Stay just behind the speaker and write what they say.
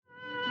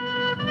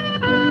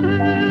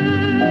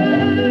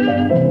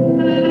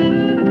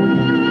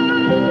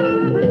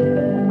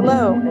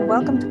Hello, and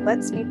welcome to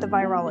Let's Meet the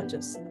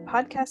Virologists, a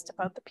podcast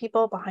about the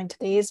people behind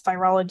today's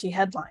virology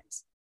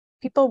headlines,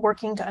 people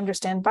working to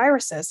understand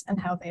viruses and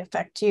how they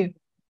affect you.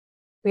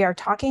 We are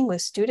talking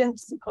with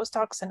students,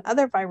 postdocs, and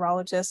other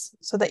virologists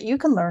so that you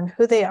can learn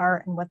who they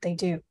are and what they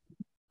do.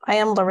 I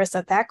am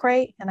Larissa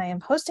Thackeray, and I am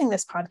hosting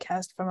this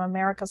podcast from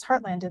America's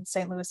Heartland in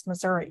St. Louis,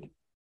 Missouri.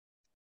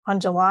 On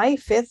July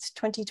 5th,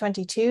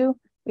 2022,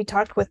 we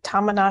talked with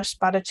Tamanash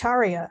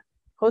Bhattacharya,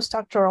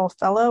 postdoctoral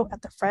fellow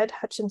at the Fred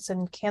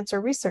Hutchinson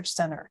Cancer Research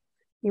Center.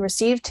 He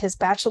received his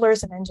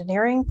bachelor's in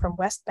engineering from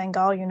West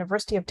Bengal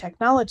University of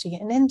Technology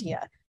in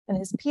India and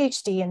his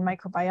PhD in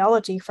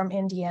microbiology from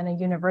Indiana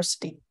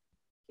University.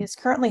 He is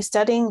currently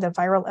studying the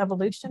viral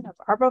evolution of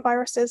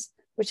arboviruses,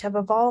 which have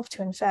evolved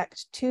to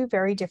infect two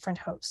very different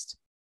hosts.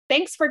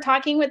 Thanks for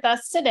talking with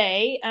us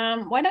today.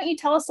 Why don't you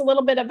tell us a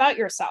little bit about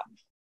yourself?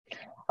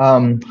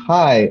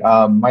 Hi,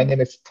 my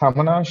name is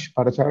Tamanash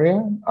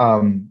Bhattacharya.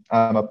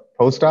 I'm a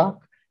postdoc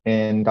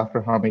in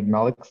Dr. Harmeet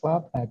Malik's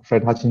lab at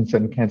Fred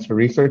Hutchinson Cancer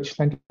Research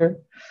Center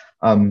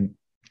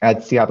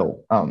at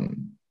Seattle,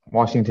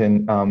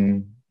 Washington.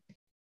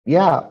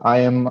 I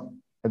am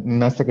in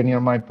my second year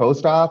of my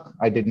postdoc.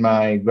 I did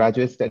my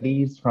graduate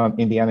studies from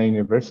Indiana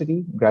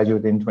University,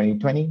 graduated in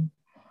 2020.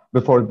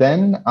 Before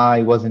then,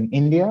 I was in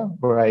India,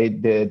 where I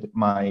did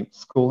my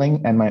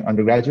schooling and my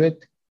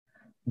undergraduate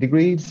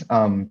degrees.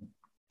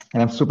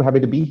 And I'm super happy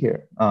to be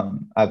here.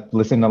 I've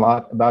listened a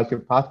lot about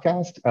your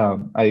podcast.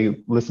 I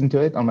listened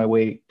to it on my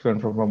way to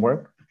and from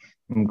work.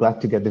 I'm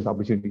glad to get this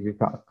opportunity to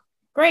talk.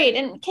 Great.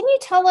 And can you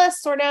tell us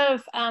sort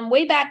of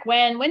way back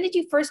when did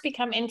you first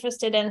become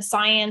interested in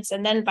science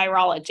and then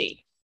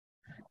virology?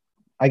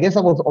 I guess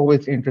I was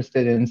always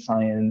interested in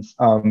science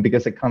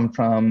because I come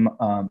from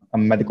a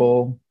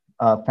medical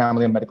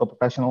family of medical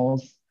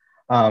professionals.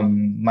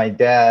 My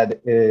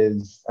dad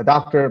is a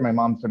doctor, my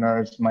mom's a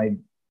nurse, my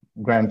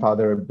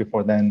grandfather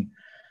before then.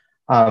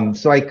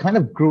 So I kind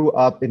of grew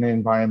up in an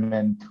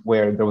environment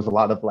where there was a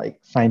lot of like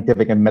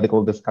scientific and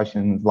medical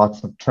discussions,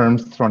 lots of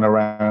terms thrown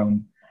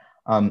around.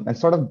 And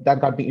sort of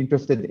that got me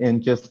interested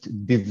in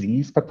just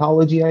disease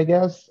pathology, I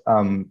guess.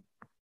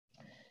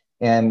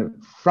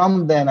 And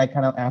from then I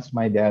kind of asked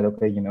my dad,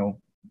 okay,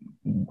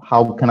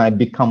 how can I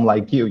become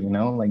like you,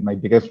 like my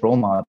biggest role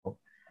model?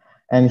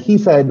 And he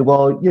said,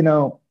 well,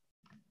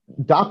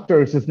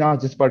 doctors is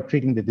not just about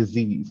treating the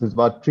disease, it's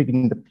about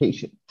treating the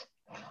patient.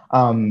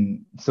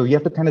 So you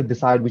have to kind of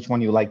decide which one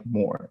you like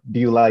more.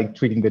 Do you like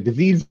treating the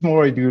disease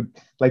more, or do you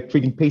like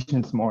treating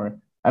patients more?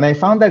 And I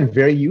found that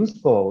very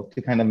useful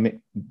to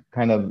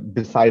kind of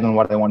decide on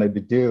what I wanted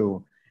to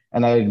do.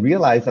 And I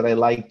realized that I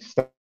liked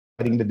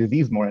studying the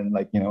disease more and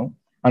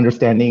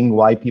understanding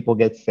why people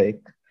get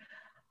sick.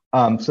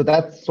 So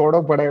that's sort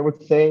of what I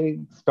would say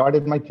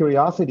started my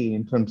curiosity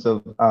in terms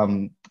of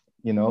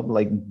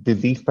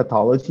disease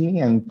pathology.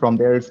 And from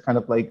there, it's kind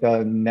of like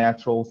a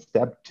natural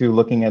step to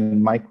looking at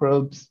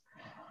microbes.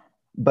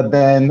 But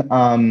then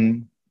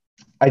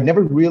I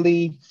never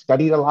really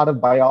studied a lot of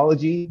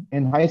biology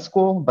in high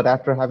school. But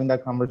after having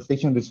that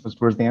conversation, this was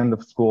towards the end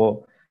of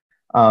school,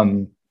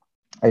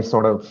 I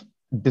sort of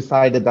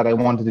decided that I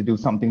wanted to do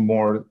something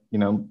more,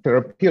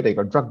 therapeutic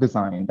or drug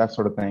design, that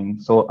sort of thing.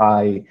 So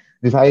I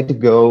decided to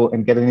go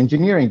and get an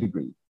engineering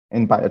degree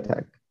in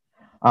biotech.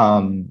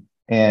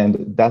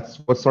 And that's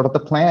what sort of the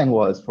plan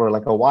was for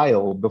like a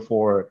while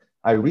before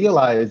I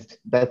realized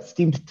that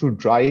seemed too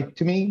dry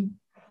to me.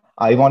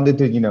 I wanted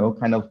to,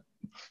 kind of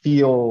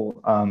feel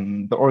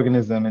the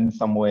organism in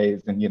some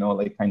ways and,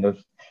 kind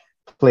of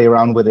play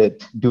around with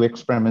it, do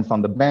experiments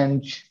on the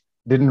bench.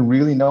 Didn't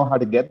really know how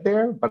to get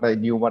there, but I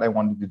knew what I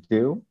wanted to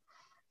do.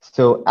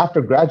 So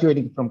after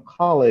graduating from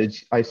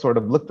college, I sort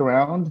of looked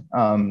around,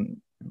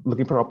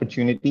 looking for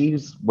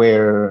opportunities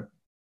where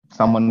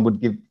someone would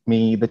give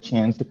me the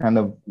chance to kind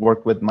of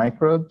work with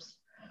microbes.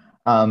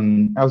 I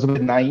was a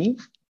bit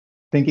naive,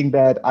 thinking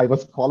that I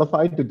was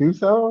qualified to do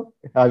so,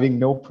 having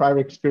no prior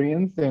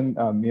experience in,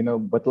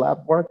 wet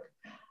lab work.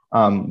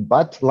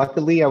 But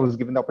luckily, I was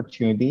given the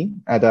opportunity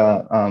at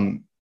a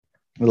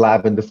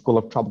lab in the School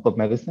of Tropical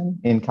Medicine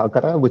in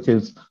Calcutta, which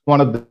is one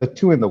of the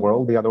two in the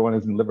world. The other one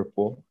is in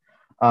Liverpool.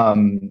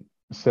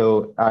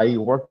 So I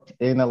worked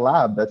in a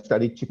lab that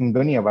studied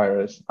chikungunya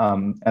virus.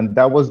 And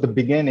that was the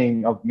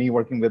beginning of me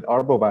working with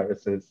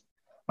arboviruses.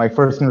 My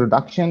first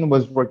introduction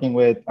was working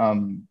with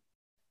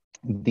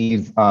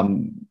these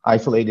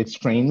isolated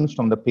strains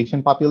from the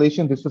patient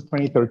population. This was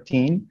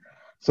 2013.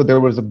 So there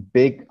was a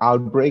big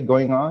outbreak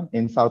going on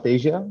in South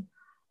Asia.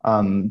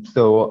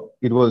 So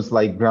it was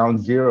like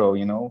ground zero,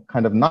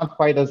 kind of not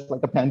quite as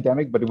like a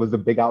pandemic, but it was a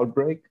big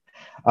outbreak.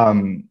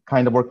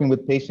 Kind of working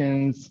with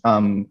patients,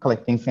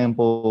 collecting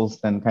samples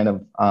and kind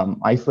of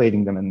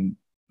isolating them and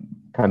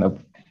kind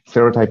of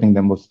serotyping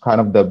them was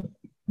kind of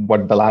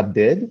what the lab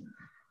did.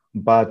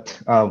 But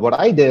what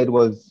I did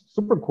was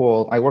super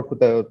cool. I worked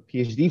with a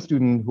PhD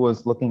student who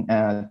was looking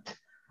at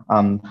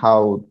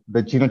how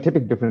the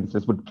genotypic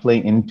differences would play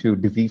into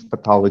disease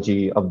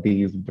pathology of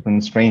these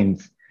different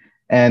strains.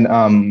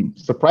 And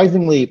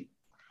surprisingly,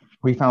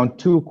 we found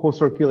two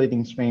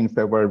co-circulating strains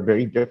that were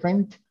very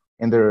different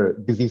in their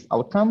disease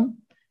outcome.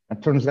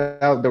 It turns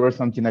out there were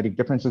some genetic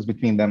differences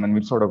between them, and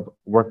we sort of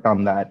worked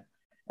on that.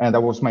 And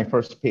that was my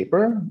first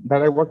paper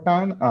that I worked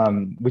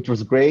on, which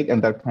was great.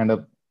 And that kind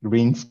of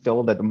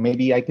reinstilled that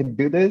maybe I could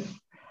do this.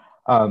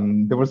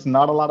 There was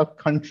not a lot of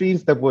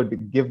countries that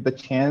would give the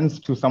chance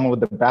to someone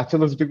with a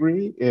bachelor's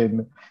degree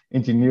in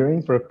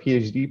engineering for a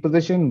PhD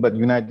position, but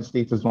United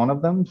States is one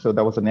of them. So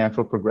that was a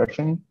natural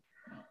progression.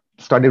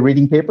 Started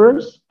reading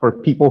papers for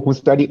people who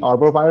study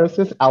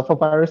arboviruses, alpha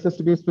viruses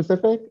to be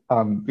specific.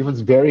 It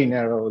was very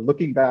narrow.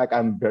 Looking back,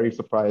 I'm very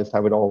surprised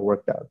how it all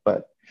worked out.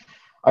 But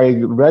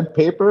I read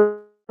papers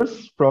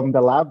from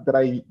the lab that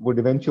I would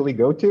eventually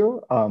go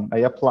to. I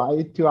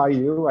applied to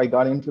IU. I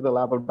got into the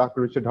lab of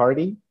Dr. Richard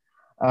Hardy.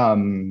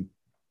 And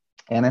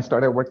I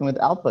started working with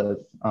alphas.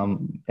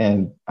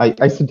 And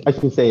I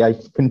should say I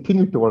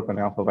continued to work on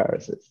alpha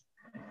viruses.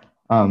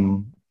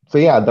 So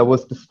yeah, that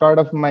was the start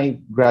of my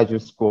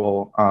graduate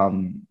school.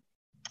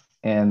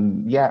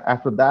 And yeah,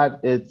 after that,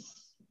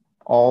 it's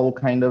all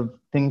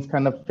things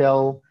kind of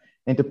fell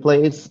into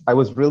place. I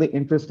was really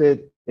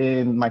interested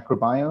in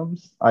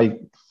microbiomes. I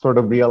sort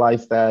of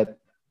realized that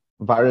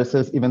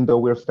viruses, even though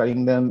we're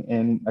studying them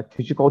in a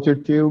tissue culture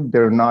tube,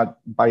 they're not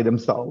by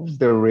themselves.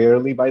 They're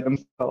rarely by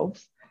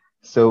themselves.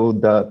 So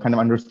the kind of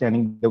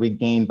understanding that we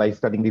gain by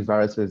studying these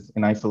viruses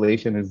in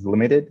isolation is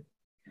limited.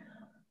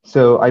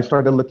 So I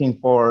started looking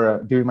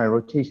for, during my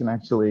rotation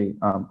actually,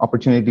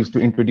 opportunities to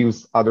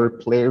introduce other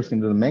players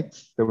into the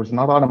mix. There was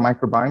not a lot of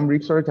microbiome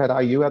research at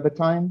IU at the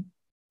time,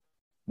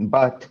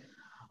 but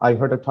I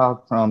heard a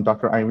talk from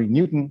Dr. Irene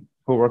Newton,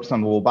 who works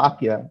on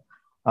Wolbachia.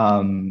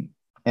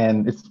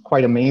 And it's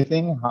quite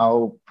amazing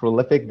how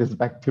prolific this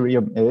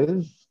bacterium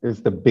is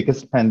the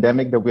biggest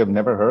pandemic that we have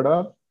never heard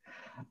of,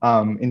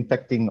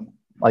 infecting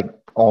like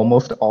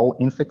almost all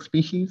insect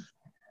species.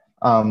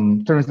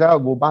 Turns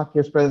out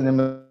Wolbachia is present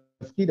in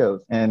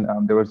mosquitoes. And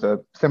there was a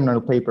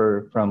seminal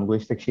paper from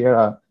Luis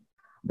Teixeira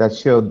that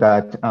showed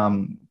that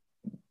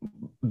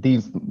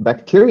these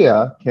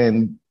bacteria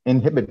can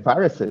inhibit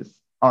viruses,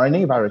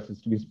 RNA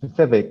viruses to be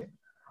specific,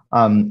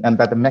 and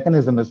that the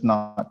mechanism is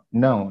not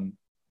known.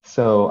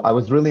 So I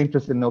was really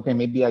interested in, okay,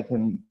 maybe I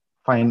can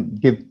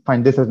find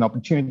this as an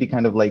opportunity,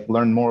 kind of like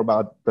learn more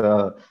about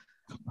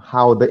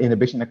how the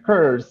inhibition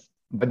occurs,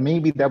 but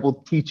maybe that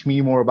will teach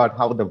me more about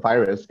how the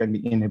virus can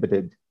be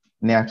inhibited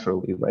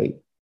naturally, right?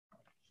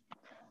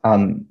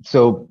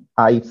 So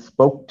I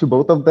spoke to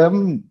both of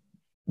them.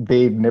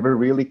 They've never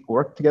really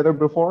worked together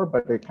before,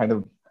 but they kind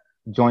of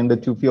joined the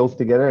two fields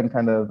together and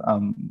kind of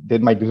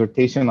did my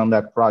dissertation on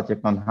that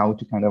project on how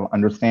to kind of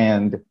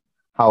understand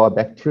how a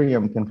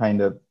bacterium can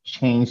kind of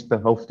change the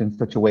host in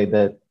such a way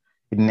that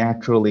it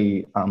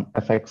naturally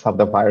affects how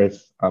the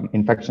virus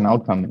infection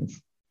outcome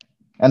is.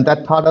 And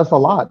that taught us a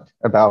lot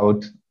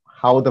about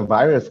how the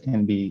virus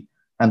can be.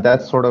 And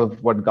that's sort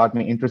of what got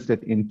me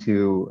interested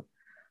into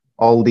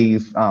all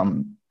these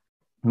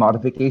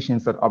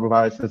modifications that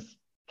arboviruses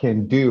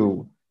can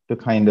do to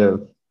kind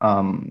of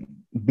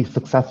be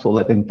successful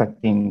at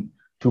infecting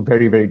two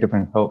very, very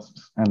different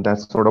hosts. And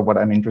that's sort of what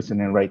I'm interested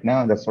in right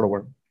now. And that's sort of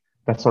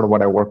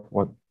what I work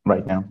with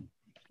right now.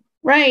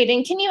 Right.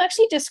 And can you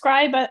actually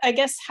describe, I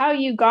guess, how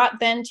you got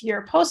then to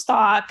your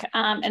postdoc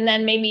and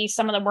then maybe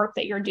some of the work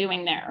that you're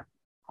doing there?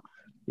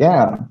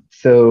 Yeah.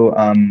 So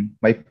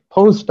my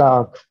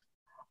postdoc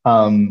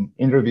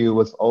interview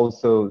was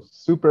also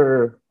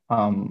super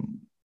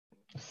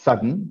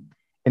sudden,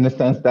 in the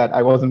sense that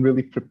I wasn't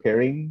really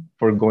preparing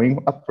for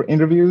going up for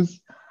interviews.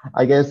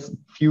 I guess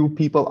few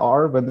people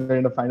are when they're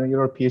in the final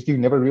year of PhD. You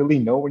never really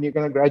know when you're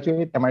going to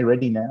graduate. Am I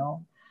ready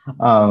now?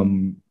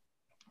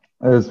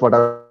 Is what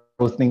I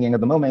was thinking at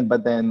the moment.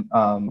 But then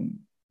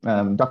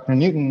Dr.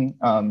 Newton,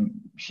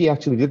 she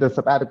actually did a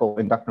sabbatical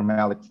in Dr.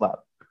 Malik's lab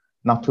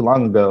not too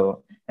long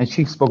ago, and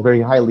she spoke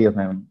very highly of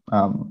him.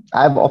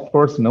 I've of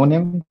course known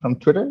him from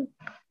Twitter.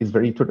 He's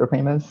very Twitter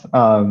famous,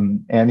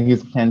 and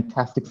he's a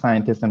fantastic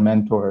scientist and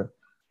mentor.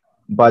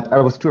 But I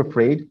was too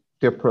afraid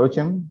to approach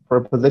him for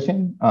a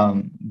position.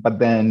 But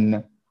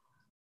then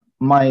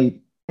my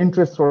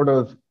interest sort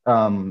of,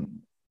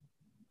 kind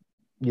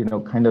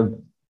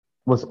of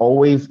was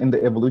always in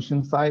the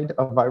evolution side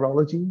of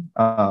virology,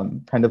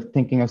 kind of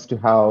thinking as to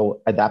how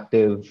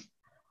adaptive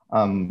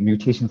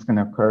mutations can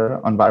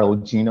occur on viral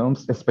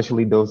genomes,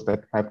 especially those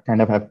that have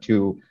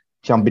to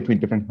jump between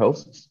different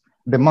hosts.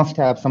 They must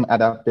have some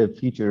adaptive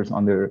features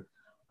on their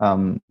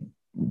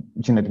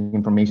genetic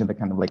information that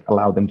kind of like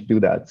allow them to do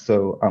that.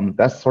 So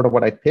that's sort of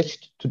what I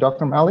pitched to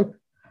Dr. Malik.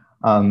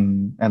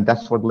 And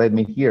that's what led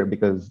me here,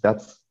 because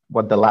that's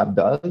what the lab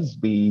does.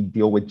 We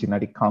deal with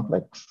genetic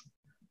conflicts.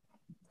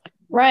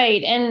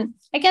 Right. And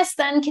I guess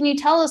then, can you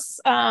tell us,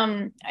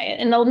 in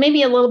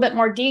maybe a little bit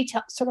more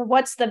detail, sort of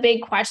what's the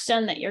big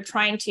question that you're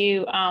trying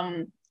to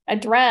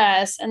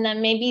address, and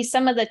then maybe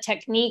some of the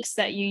techniques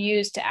that you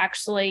use to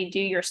actually do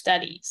your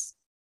studies?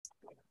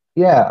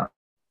 Yeah.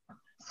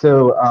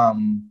 So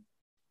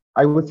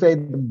I would say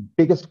the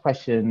biggest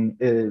question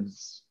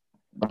is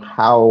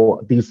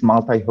how these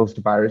multi-host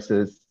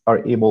viruses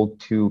are able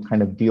to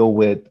kind of deal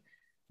with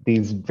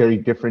these very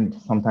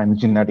different, sometimes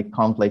genetic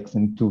conflicts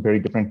in two very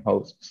different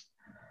hosts.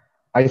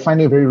 I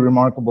find it very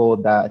remarkable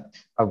that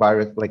a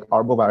virus like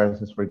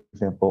arboviruses, for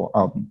example,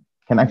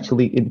 can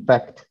actually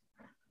infect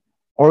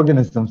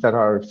organisms that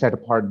are set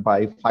apart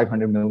by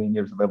 500 million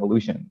years of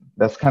evolution.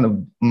 That's kind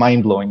of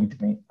mind-blowing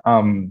to me.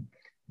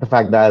 The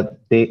fact that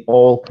they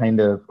all kind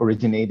of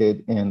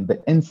originated in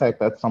the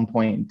insect at some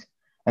point,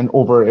 and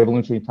over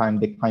evolutionary time,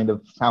 they kind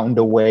of found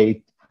a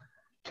way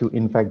to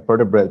infect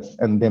vertebrates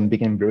and then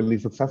became really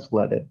successful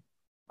at it.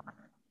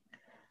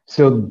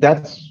 So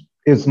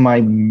is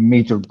my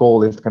major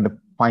goal, is kind of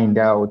find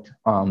out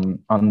on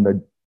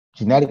the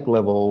genetic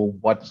level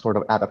what sort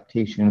of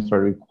adaptations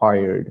are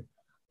required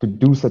to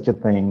do such a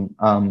thing.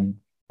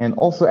 And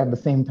also at the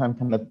same time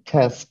kind of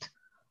test,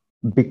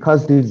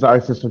 because these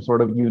viruses are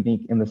sort of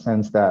unique in the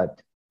sense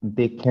that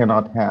they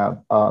cannot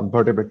have a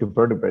vertebrate to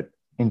vertebrate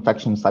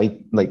infection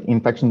site, like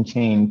infection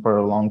chain for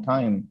a long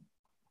time,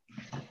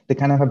 they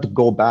kind of have to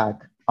go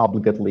back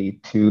obligately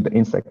to the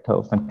insect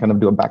host and kind of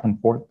do a back and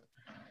forth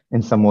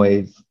in some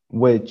ways,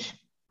 which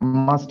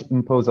must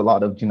impose a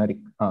lot of genetic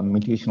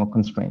mutational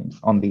constraints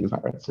on these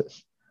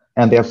viruses.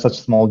 And they have such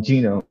small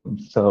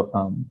genomes.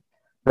 So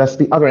that's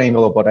the other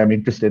angle of what I'm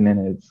interested in,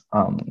 is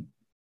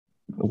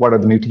what are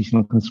the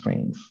mutational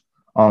constraints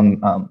on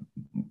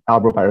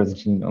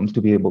arbovirus genomes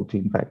to be able to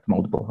infect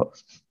multiple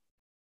hosts.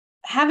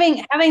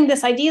 Having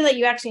this idea that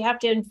you actually have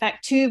to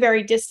infect two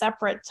very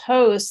disparate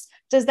hosts,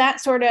 does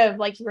that sort of,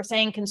 like you were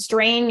saying,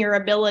 constrain your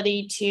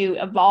ability to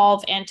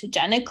evolve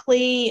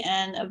antigenically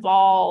and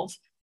evolve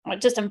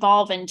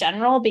in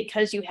general,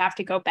 because you have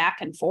to go back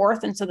and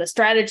forth? And so the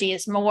strategy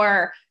is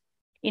more,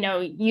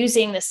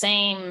 using the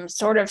same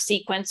sort of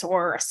sequence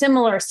or a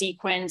similar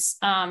sequence,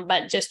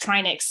 but just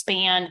trying to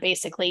expand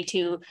basically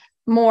to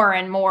more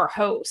and more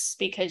hosts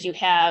because you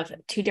have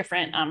two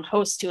different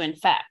hosts to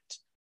infect.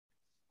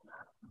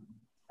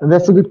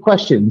 That's a good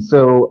question.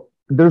 So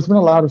there's been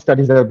a lot of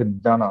studies that have been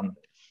done on this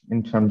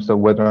in terms of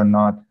whether or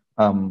not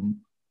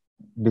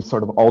this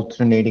sort of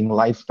alternating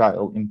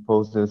lifestyle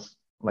imposes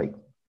like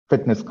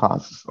fitness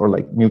costs or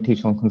like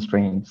mutational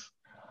constraints,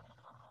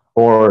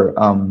 or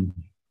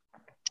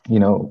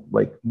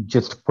like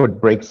just put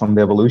brakes on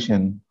the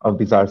evolution of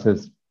these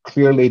viruses.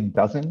 Clearly it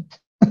doesn't,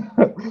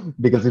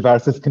 because the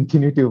viruses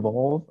continue to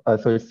evolve.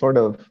 So it's sort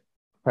of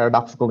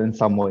paradoxical in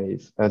some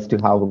ways as to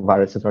how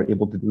viruses are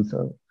able to do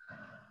so.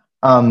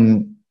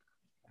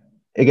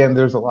 Again,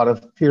 there's a lot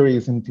of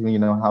theories into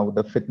how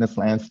the fitness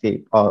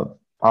landscape of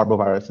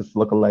arboviruses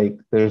look alike.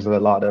 There's a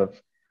lot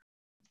of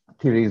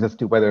theories as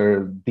to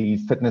whether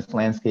these fitness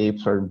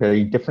landscapes are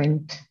very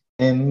different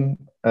in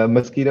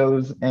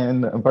mosquitoes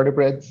and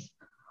vertebrates,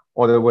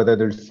 or whether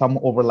there's some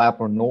overlap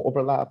or no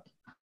overlap.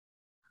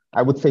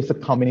 I would say it's a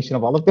combination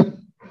of all of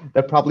them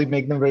that probably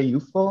make them very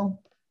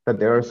useful, that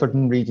there are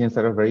certain regions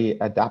that are very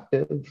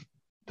adaptive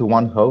to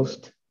one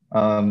host.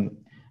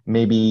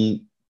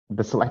 Maybe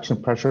the selection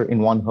pressure in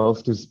one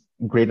host is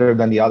greater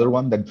than the other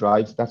one that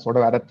drives that sort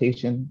of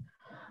adaptation,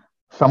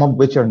 some of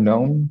which are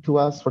known to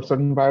us for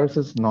certain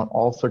viruses, not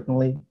all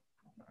certainly.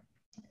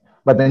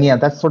 But then, yeah,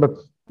 that's sort of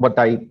what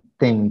I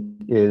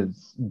think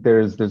is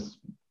there's this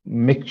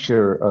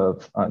mixture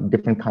of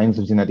different kinds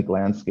of genetic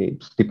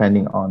landscapes,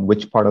 depending on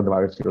which part of the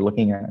virus you're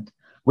looking at,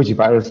 which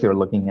virus you're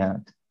looking at.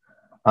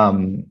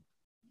 And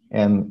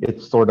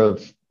it's sort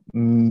of,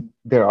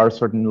 there are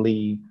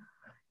certainly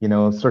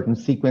certain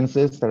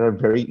sequences that are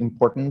very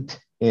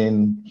important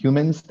in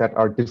humans that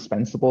are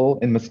dispensable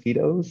in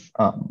mosquitoes.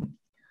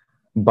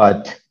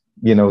 But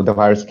the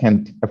virus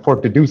can't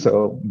afford to do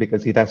so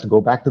because it has to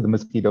go back to the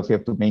mosquitoes. You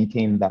have to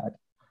maintain that.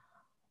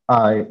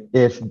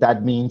 If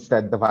that means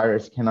that the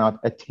virus cannot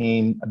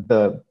attain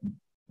the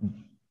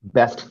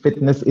best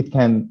fitness it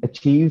can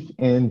achieve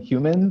in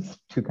humans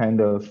to kind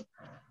of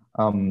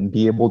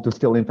be able to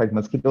still infect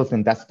mosquitoes,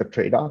 then that's the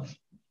trade-off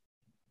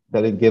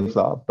that it gives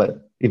up.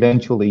 But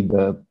eventually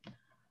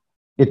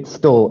it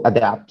still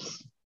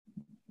adapts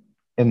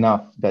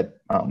enough that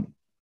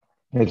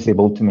it's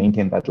able to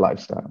maintain that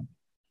lifestyle.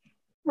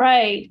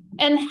 Right.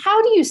 And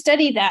how do you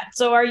study that?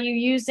 So are you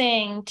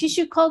using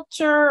tissue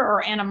culture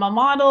or animal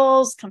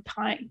models,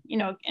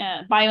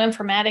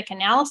 bioinformatic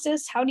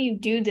analysis? How do you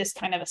do this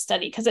kind of a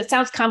study? Because it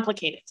sounds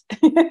complicated.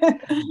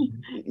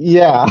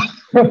 Yeah.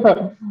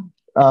 Right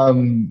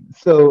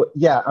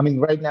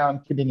now I'm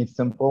keeping it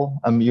simple.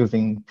 I'm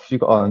using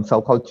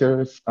cell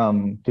cultures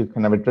to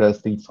kind of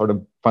address these sort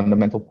of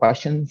fundamental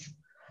questions.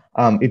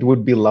 It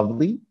would be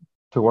lovely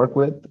to work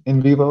with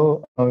in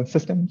vivo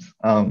systems.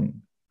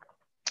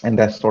 And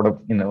that's sort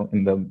of, in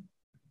the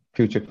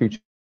future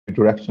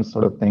direction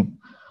sort of thing.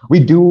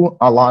 We do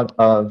a lot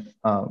of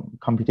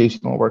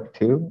computational work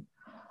too.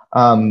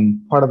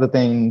 Part of the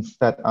things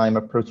that I'm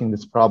approaching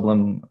this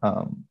problem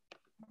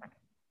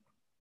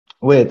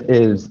with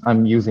is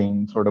I'm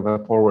using sort of a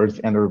forwards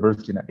and a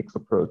reverse genetics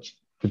approach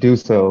to do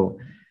so.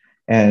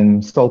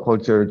 And cell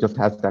culture just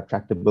has that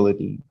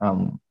tractability,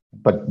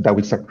 but that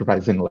we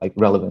sacrifice in like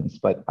relevance.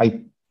 But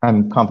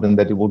I'm confident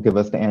that it will give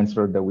us the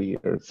answer that we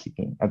are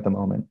seeking at the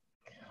moment.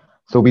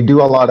 So we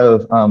do a lot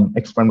of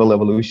experimental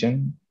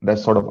evolution.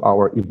 That's sort of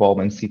our evolve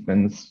and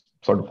sequence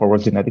sort of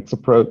forward genetics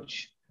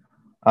approach,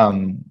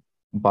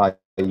 by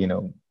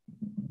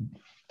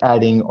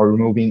adding or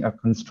removing a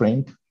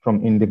constraint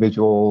from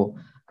individual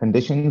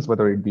conditions,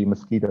 whether it be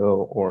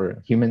mosquito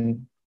or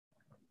human.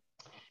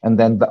 And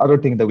then the other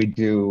thing that we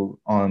do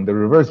on the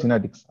reverse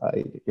genetics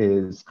side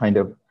is kind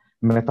of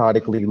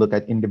methodically look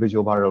at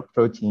individual viral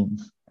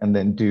proteins and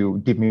then do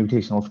deep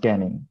mutational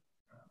scanning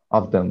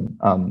of them,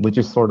 which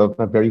is sort of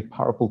a very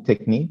powerful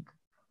technique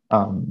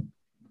that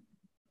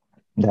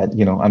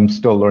I'm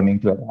still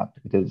learning to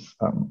adapt, because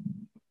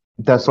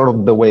that's sort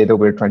of the way that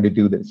we're trying to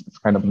do this. It's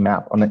kind of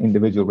map on an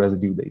individual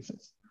residue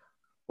basis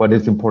what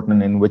is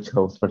important in which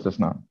host versus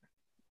not.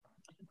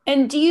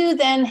 And do you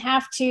then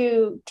have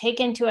to take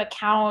into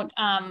account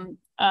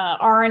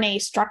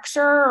RNA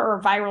structure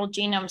or viral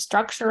genome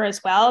structure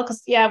as well?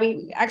 Because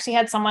we actually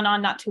had someone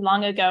on not too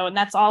long ago, and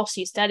that's all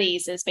she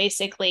studies is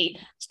basically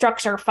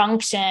structure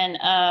function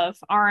of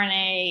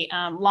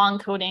RNA, long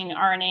coding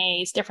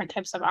RNAs, different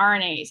types of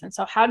RNAs. And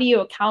so how do you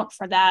account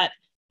for that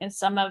in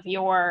some of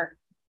your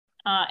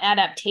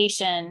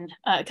adaptation?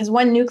 Because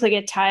one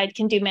nucleotide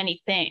can do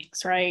many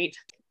things, right?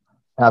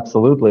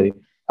 Absolutely.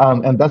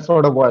 And that's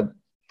sort of what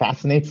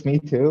fascinates me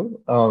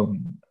too.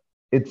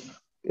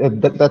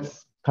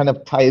 That's kind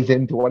of ties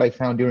into what I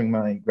found during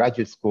my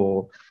graduate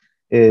school,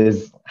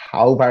 is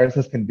how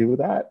viruses can do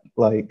that.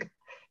 Like,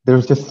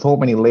 there's just so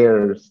many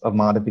layers of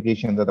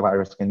modification that the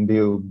virus can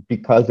do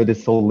because it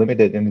is so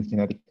limited in its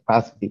genetic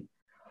capacity.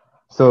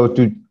 So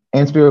to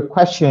answer your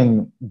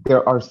question,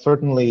 there are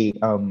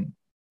certainly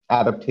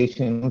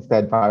adaptations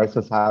that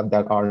viruses have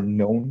that are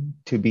known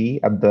to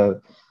be at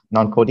the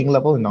non-coding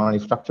level and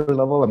non-RNA structure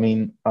level. I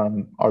mean,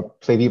 our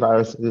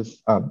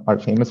flaviviruses are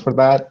famous for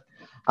that.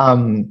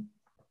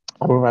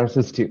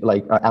 Viruses too,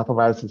 like alpha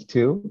viruses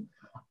too.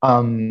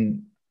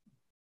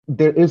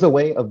 There is a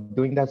way of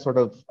doing that sort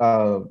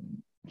of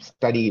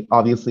study.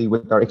 Obviously,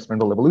 with our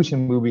experimental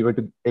evolution, we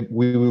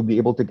will be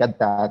able to get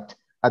that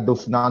at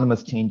those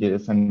synonymous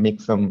changes and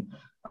make some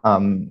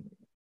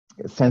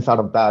sense out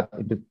of that,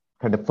 to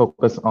kind of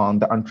focus on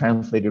the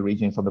untranslated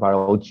regions of the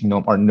viral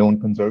genome, or known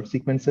conserved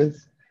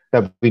sequences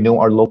that we know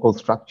are local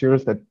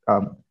structures that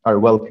are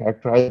well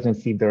characterized, and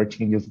see if there are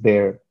changes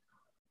there.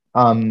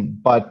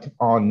 But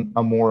on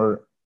a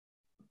more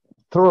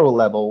thorough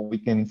level, we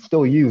can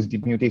still use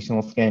deep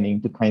mutational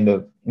scanning to kind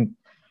of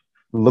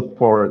look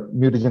for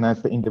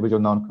mutagenize the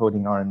individual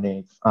non-coding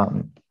RNAs,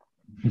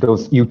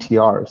 those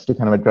UTRs, to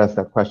kind of address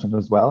that question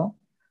as well.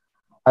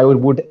 I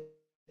would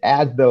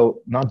add,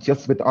 though, not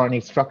just with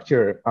RNA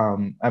structure,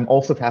 I'm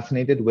also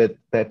fascinated with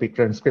the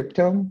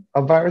epitranscriptome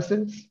of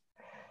viruses,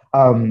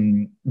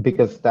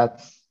 because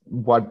that's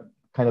what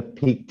kind of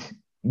peaked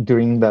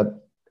during the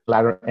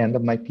latter end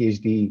of my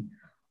PhD,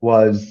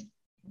 was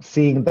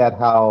seeing that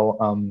how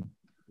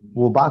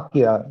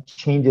Wolbachia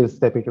changes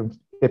the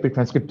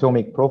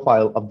epitranscriptomic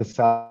profile of the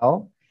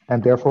cell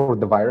and therefore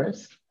the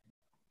virus.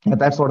 And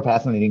that's sort of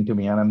fascinating to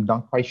me. And I'm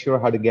not quite sure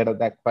how to get at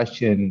that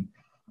question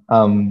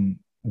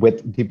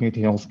with deep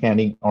mutational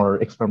scanning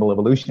or experimental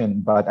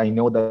evolution, but I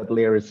know that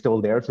layer is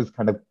still there. So it's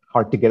kind of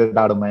hard to get it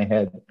out of my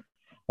head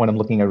when I'm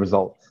looking at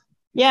results.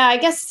 Yeah, I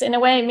guess in a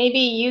way, maybe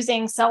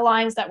using cell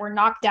lines that were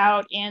knocked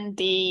out in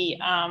the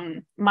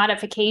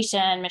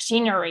modification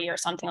machinery or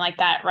something like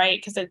that, right?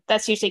 Because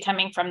that's usually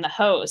coming from the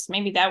host.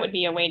 Maybe that would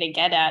be a way to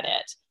get at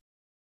it.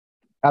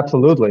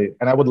 Absolutely.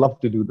 And I would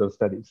love to do those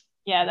studies.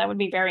 Yeah, that would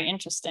be very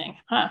interesting.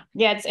 Huh.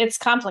 Yeah, it's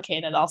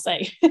complicated, I'll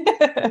say.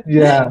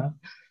 Yeah.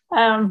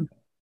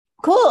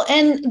 Cool.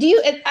 And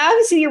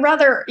obviously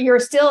you're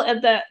still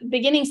at the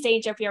beginning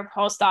stage of your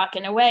postdoc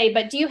in a way,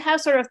 but do you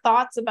have sort of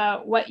thoughts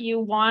about what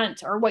you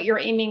want or what you're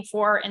aiming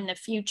for in the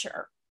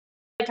future?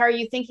 Like, are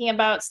you thinking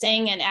about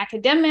staying in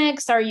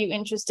academics? Are you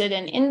interested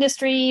in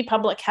industry,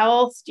 public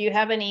health? Do you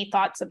have any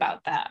thoughts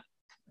about that?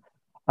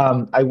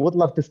 I would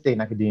love to stay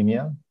in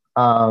academia.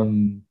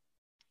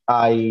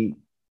 I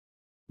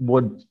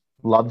would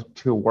love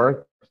to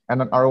work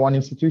at an R1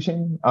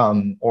 institution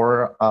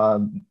or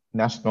a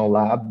national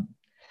lab,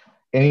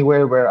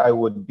 anywhere where I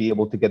would be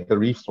able to get the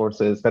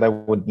resources that I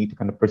would need to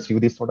kind of pursue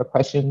these sort of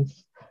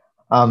questions.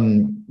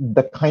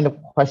 The kind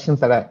of questions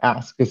that I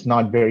ask is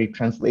not very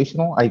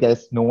translational. I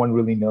guess no one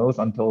really knows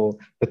until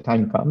the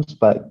time comes,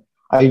 but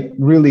I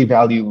really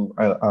value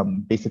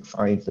basic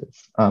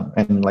sciences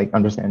and like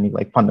understanding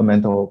like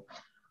fundamental,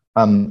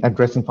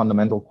 addressing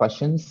fundamental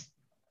questions.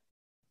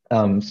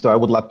 So I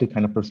would love to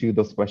kind of pursue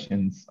those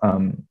questions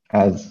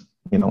as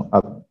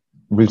a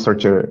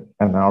researcher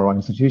at an R1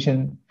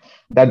 institution.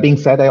 That being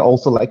said, I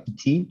also like to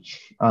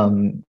teach.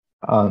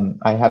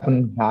 I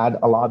haven't had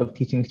a lot of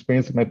teaching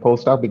experience in my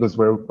postdoc because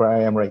where I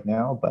am right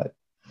now, but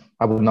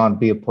I would not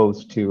be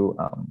opposed to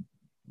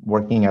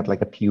working at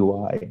like a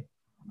PUI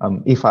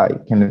if I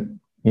can,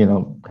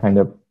 kind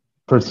of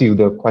pursue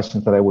the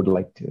questions that I would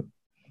like to.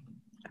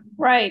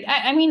 Right.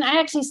 I mean, I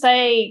actually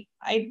say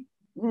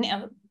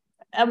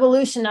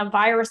evolution of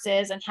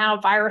viruses and how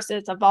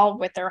viruses evolve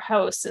with their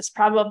hosts is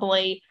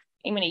probably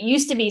I mean, it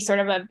used to be sort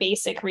of a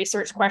basic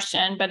research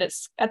question, but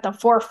it's at the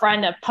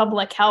forefront of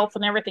public health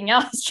and everything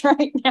else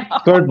right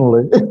now.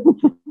 Certainly.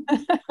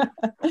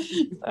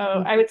 So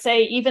I would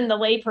say even the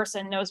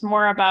layperson knows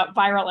more about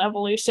viral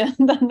evolution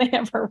than they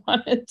ever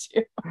wanted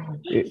to.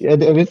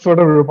 It is sort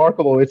of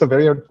remarkable. It's a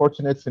very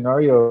unfortunate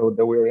scenario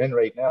that we're in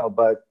right now,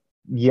 but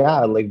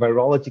yeah, like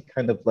virology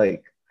kind of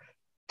like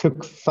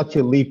took such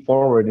a leap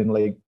forward in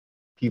like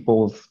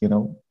people's,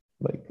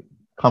 like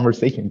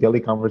daily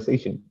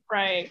conversation.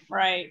 Right.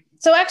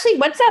 So actually,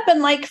 what's that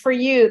been like for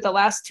you the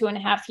last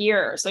 2.5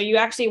 years? So you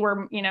actually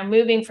were,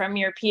 moving from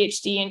your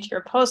PhD into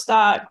your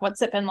postdoc.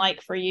 What's it been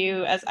like for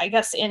you as, I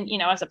guess,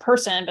 as a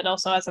person, but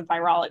also as a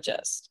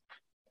virologist?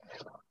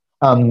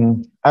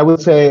 I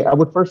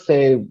would first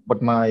say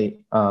what my,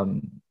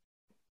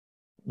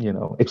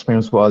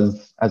 experience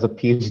was as a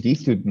PhD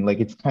student. Like,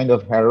 it's kind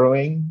of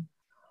harrowing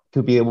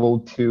to be able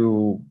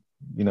to,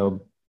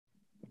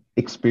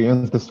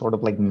 experience this sort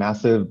of like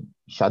massive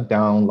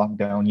shutdown,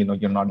 lockdown,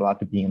 you're not allowed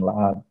to be in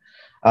lab,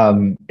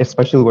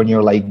 especially when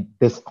you're like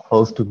this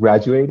close to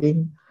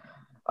graduating.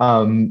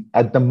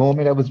 At the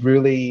moment, I was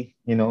really,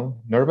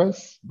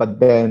 nervous, but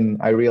then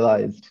I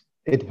realized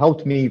it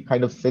helped me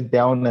kind of sit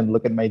down and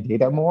look at my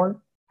data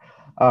more.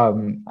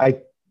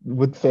 I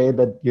would say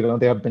that,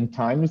 there have been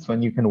times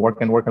when you can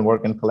work and work and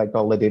work and collect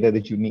all the data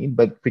that you need,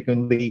 but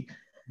frequently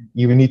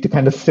you need to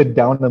kind of sit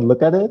down and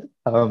look at it.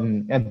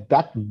 And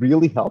that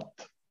really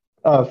helped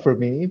for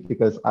me,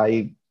 because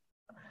I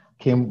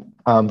came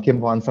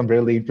upon some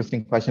really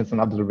interesting questions and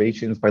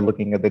observations by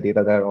looking at the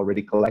data that I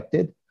already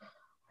collected.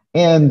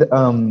 And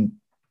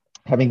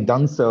having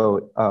done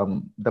so,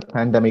 the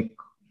pandemic,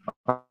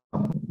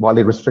 while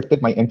it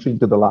restricted my entry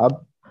into the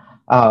lab,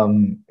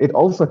 it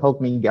also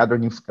helped me gather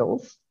new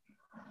skills.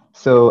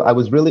 So I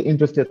was really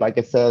interested, like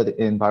I said,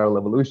 in viral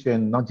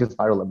evolution, not just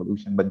viral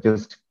evolution, but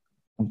just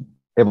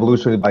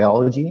evolutionary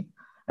biology,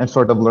 and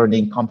sort of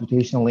learning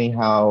computationally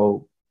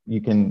how you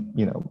can,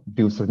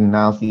 do certain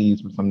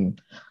analyses with some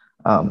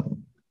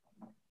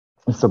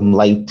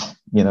light,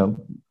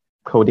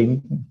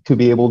 coding to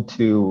be able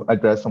to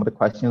address some of the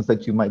questions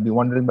that you might be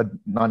wondering, but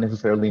not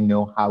necessarily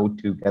know how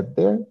to get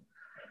there.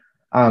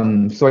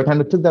 So I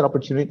kind of took that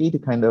opportunity to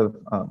kind of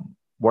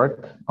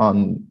work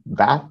on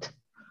that.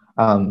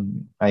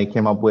 I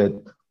came up with,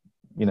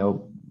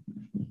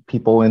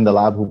 people in the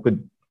lab who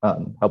could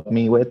help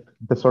me with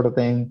this sort of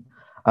thing.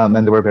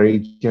 And they were very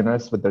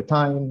generous with their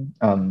time.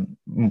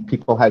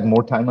 People had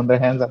more time on their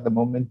hands at the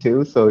moment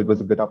too. So it was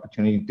a good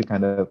opportunity to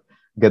kind of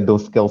get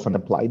those skills and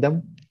apply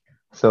them.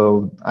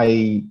 So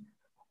I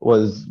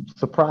was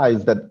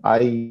surprised that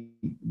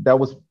that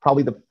was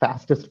probably the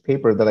fastest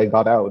paper that I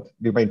got out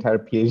during my entire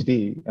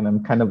PhD. And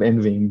I'm kind of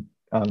envying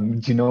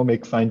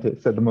genomic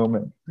scientists at the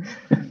moment.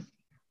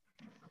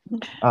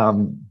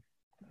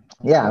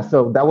 Yeah,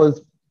 so that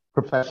was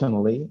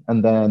professionally.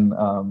 And then,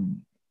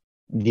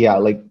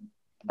 like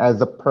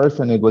as a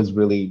person, it was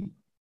really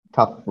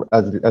tough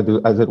as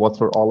it was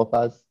for all of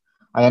us.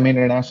 I am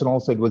international,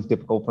 so it was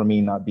difficult for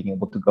me not being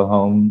able to go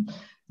home.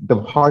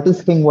 The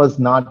hardest thing was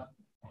not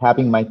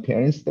having my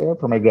parents there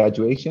for my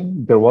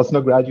graduation. There was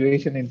no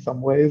graduation in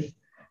some ways.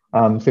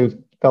 So it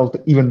felt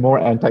even more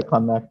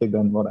anticlimactic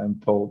than what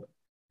I'm told.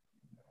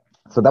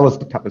 So that was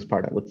the toughest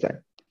part, I would say.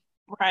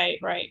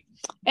 Right.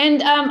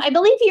 And I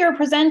believe you're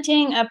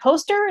presenting a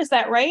poster, is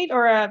that right?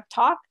 Or a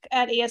talk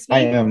at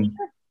ASV?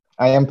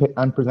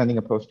 I'm presenting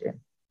a poster.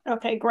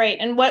 Okay, great.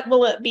 And what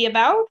will it be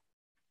about?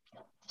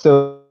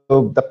 So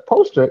the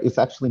poster is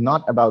actually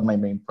not about my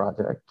main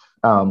project.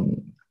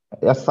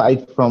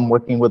 Aside from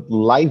working with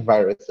live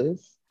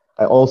viruses,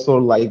 I also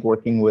like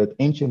working with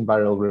ancient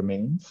viral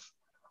remains.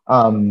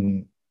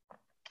 And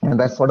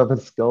that's sort of a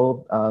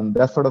skill,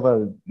 that's sort of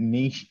a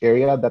niche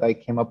area that I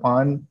came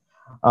upon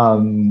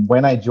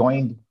when I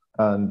joined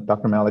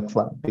Dr. Malik's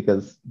lab,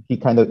 because he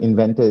kind of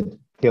invented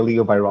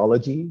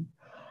paleovirology.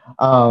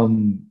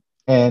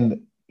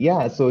 And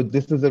yeah, so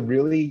this is a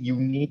really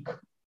unique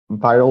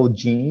viral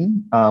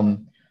gene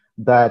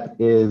that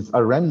is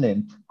a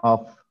remnant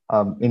of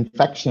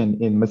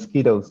infection in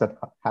mosquitoes that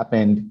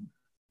happened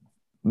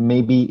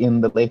maybe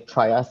in the late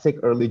Triassic,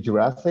 early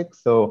Jurassic,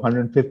 so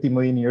 150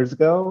 million years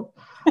ago.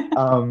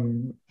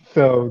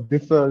 So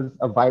this was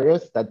a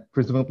virus that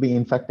presumably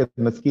infected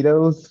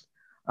mosquitoes.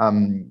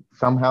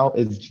 Somehow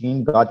its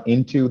gene got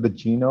into the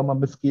genome of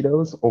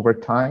mosquitoes over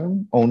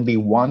time. Only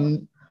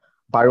one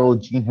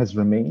viral gene has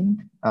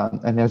remained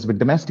and has been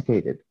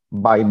domesticated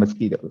by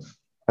mosquitoes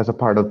as a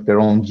part of their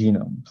own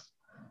genomes.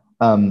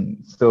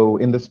 So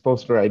in this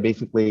poster, I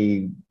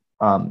basically,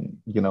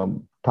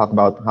 talk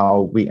about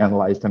how we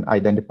analyzed and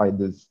identified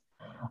this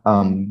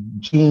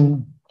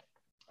gene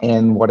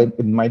and what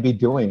it might be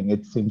doing.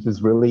 It seems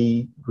is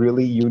really,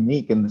 really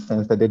unique in the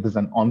sense that it is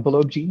an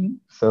envelope gene.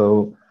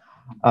 So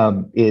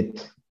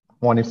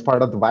when it's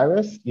part of the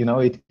virus,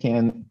 it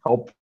can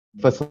help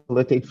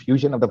facilitate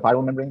fusion of the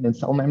viral membrane and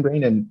cell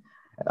membrane and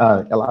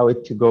allow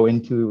it to go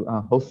into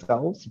host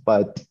cells.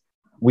 But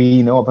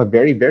we know of a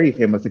very, very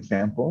famous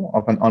example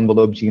of an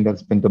envelope gene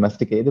that's been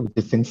domesticated, which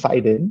is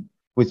syncytin.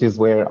 which is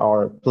where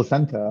our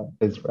placenta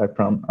is derived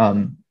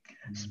from.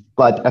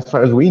 But as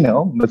far as we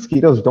know,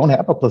 mosquitoes don't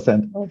have a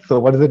placenta. So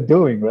what is it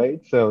doing,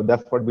 right? So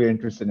that's what we're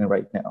interested in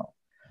right now,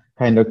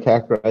 kind of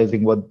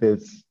characterizing what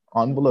this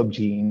envelope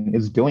gene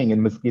is doing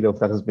in mosquitoes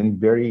that has been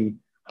very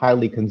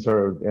highly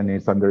conserved and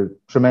is under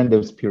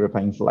tremendous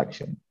purifying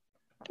selection.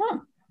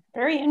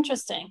 Very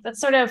interesting.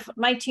 That's sort of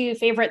my two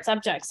favorite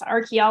subjects,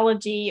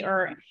 archaeology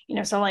or,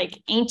 so like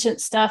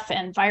ancient stuff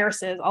and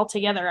viruses all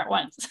together at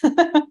once.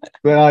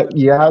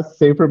 Yeah,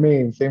 same for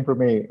me. Same for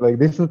me. Like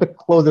this is the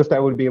closest I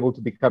would be able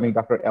to becoming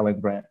Dr. Ellen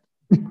Brandt.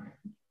 All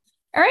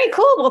right,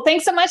 cool. Well,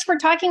 thanks so much for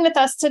talking with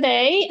us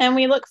today. And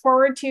we look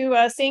forward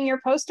to seeing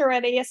your poster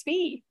at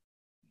ASB.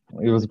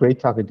 It was great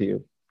talking to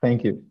you.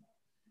 Thank you.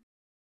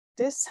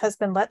 This has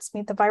been Let's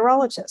Meet the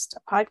Virologist,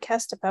 a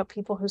podcast about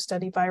people who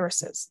study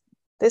viruses.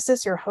 This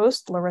is your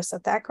host, Larissa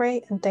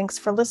Thackeray, and thanks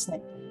for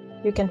listening.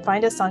 You can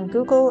find us on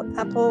Google,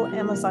 Apple,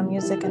 Amazon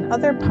Music, and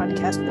other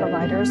podcast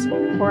providers,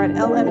 or at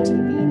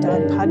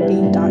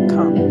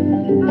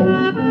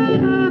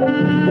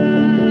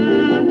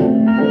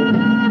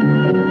lmtv.podbean.com.